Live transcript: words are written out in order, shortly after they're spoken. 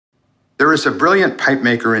There is a brilliant pipe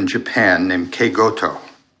maker in Japan named Kei Goto.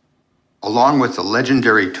 Along with the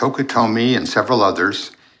legendary Tokutomi and several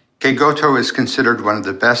others, Kei Goto is considered one of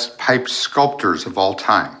the best pipe sculptors of all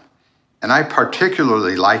time. And I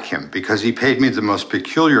particularly like him because he paid me the most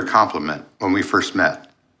peculiar compliment when we first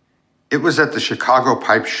met. It was at the Chicago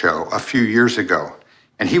Pipe Show a few years ago,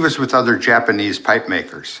 and he was with other Japanese pipe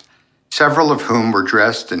makers, several of whom were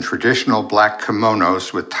dressed in traditional black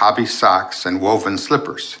kimonos with tabi socks and woven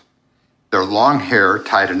slippers, their long hair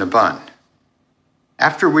tied in a bun.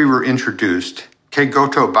 After we were introduced, Kei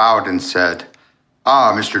Goto bowed and said,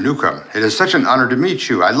 "Ah, Mr. Newcombe, it is such an honor to meet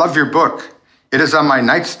you. I love your book. It is on my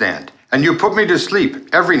nightstand, and you put me to sleep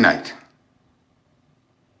every night."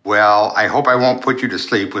 Well, I hope I won't put you to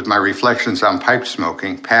sleep with my reflections on pipe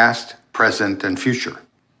smoking, past, present, and future.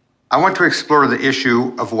 I want to explore the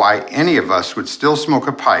issue of why any of us would still smoke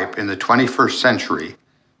a pipe in the 21st century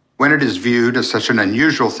when it is viewed as such an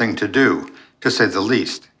unusual thing to do, to say the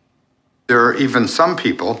least. There are even some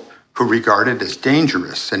people who regard it as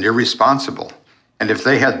dangerous and irresponsible, and if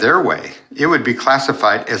they had their way, it would be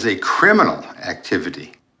classified as a criminal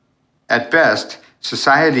activity. At best,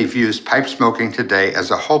 society views pipe smoking today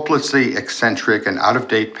as a hopelessly eccentric and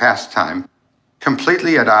out-of-date pastime,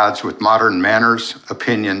 completely at odds with modern manners,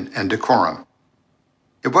 opinion, and decorum.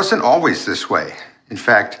 It wasn't always this way. In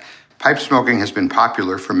fact, pipe smoking has been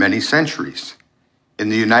popular for many centuries. In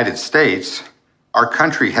the United States, our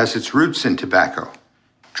country has its roots in tobacco.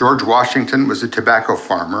 George Washington was a tobacco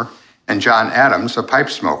farmer, and John Adams a pipe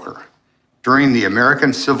smoker. During the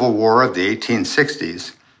American Civil War of the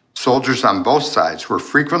 1860s, soldiers on both sides were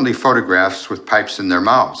frequently photographed with pipes in their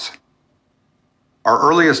mouths. Our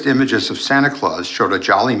earliest images of Santa Claus showed a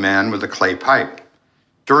jolly man with a clay pipe.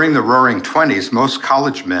 During the Roaring '20s, most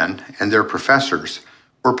college men and their professors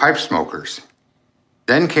were pipe smokers.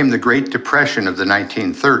 Then came the Great Depression of the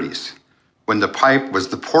 1930s, when the pipe was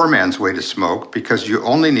the poor man's way to smoke because you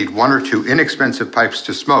only need one or two inexpensive pipes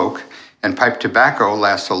to smoke, and pipe tobacco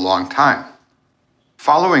lasts a long time.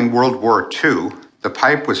 Following World War II, the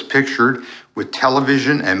pipe was pictured with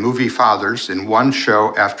television and movie fathers in one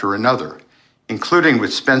show after another, including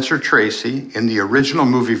with Spencer Tracy in the original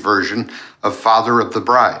movie version of Father of the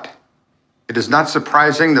Bride. It is not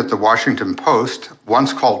surprising that the Washington Post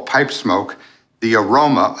once called pipe smoke the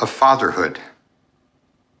aroma of fatherhood.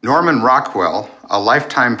 Norman Rockwell, a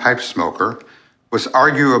lifetime pipe smoker, was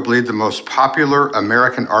arguably the most popular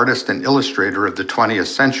American artist and illustrator of the 20th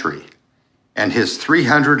century, and his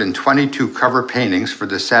 322 cover paintings for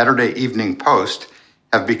the Saturday Evening Post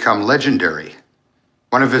have become legendary.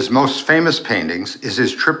 One of his most famous paintings is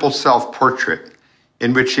his triple self-portrait,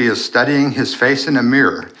 in which he is studying his face in a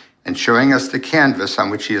mirror and showing us the canvas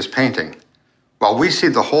on which he is painting, while we see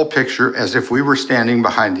the whole picture as if we were standing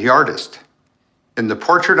behind the artist. In the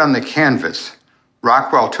portrait on the canvas,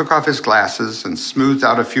 Rockwell took off his glasses and smoothed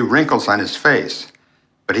out a few wrinkles on his face,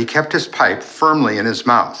 but he kept his pipe firmly in his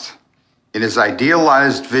mouth. In his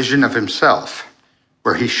idealized vision of himself,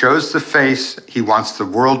 where he shows the face he wants the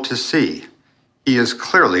world to see, he is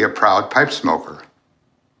clearly a proud pipe smoker.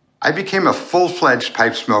 I became a full-fledged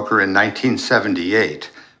pipe smoker in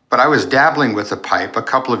 1978, but I was dabbling with a pipe a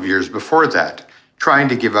couple of years before that, trying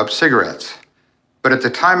to give up cigarettes. But at the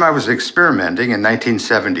time I was experimenting in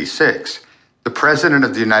 1976, the President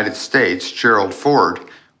of the United States, Gerald Ford,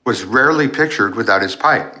 was rarely pictured without his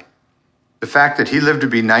pipe. The fact that he lived to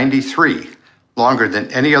be 93, longer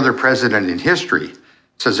than any other president in history,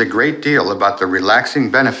 says a great deal about the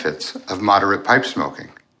relaxing benefits of moderate pipe smoking.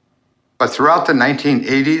 But throughout the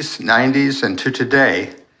 1980s, 90s, and to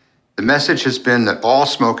today, the message has been that all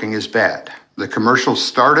smoking is bad. The commercials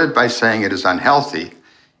started by saying it is unhealthy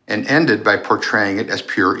and ended by portraying it as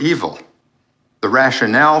pure evil. The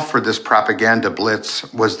rationale for this propaganda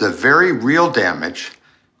blitz was the very real damage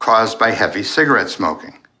caused by heavy cigarette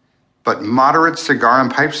smoking. But moderate cigar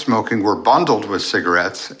and pipe smoking were bundled with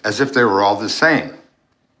cigarettes as if they were all the same.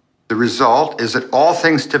 The result is that all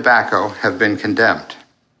things tobacco have been condemned.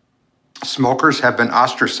 Smokers have been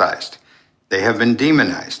ostracized. They have been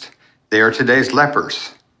demonized. They are today's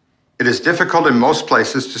lepers. It is difficult in most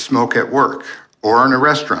places to smoke at work, or in a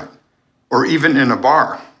restaurant, or even in a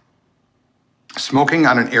bar. Smoking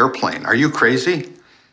on an airplane, are you crazy?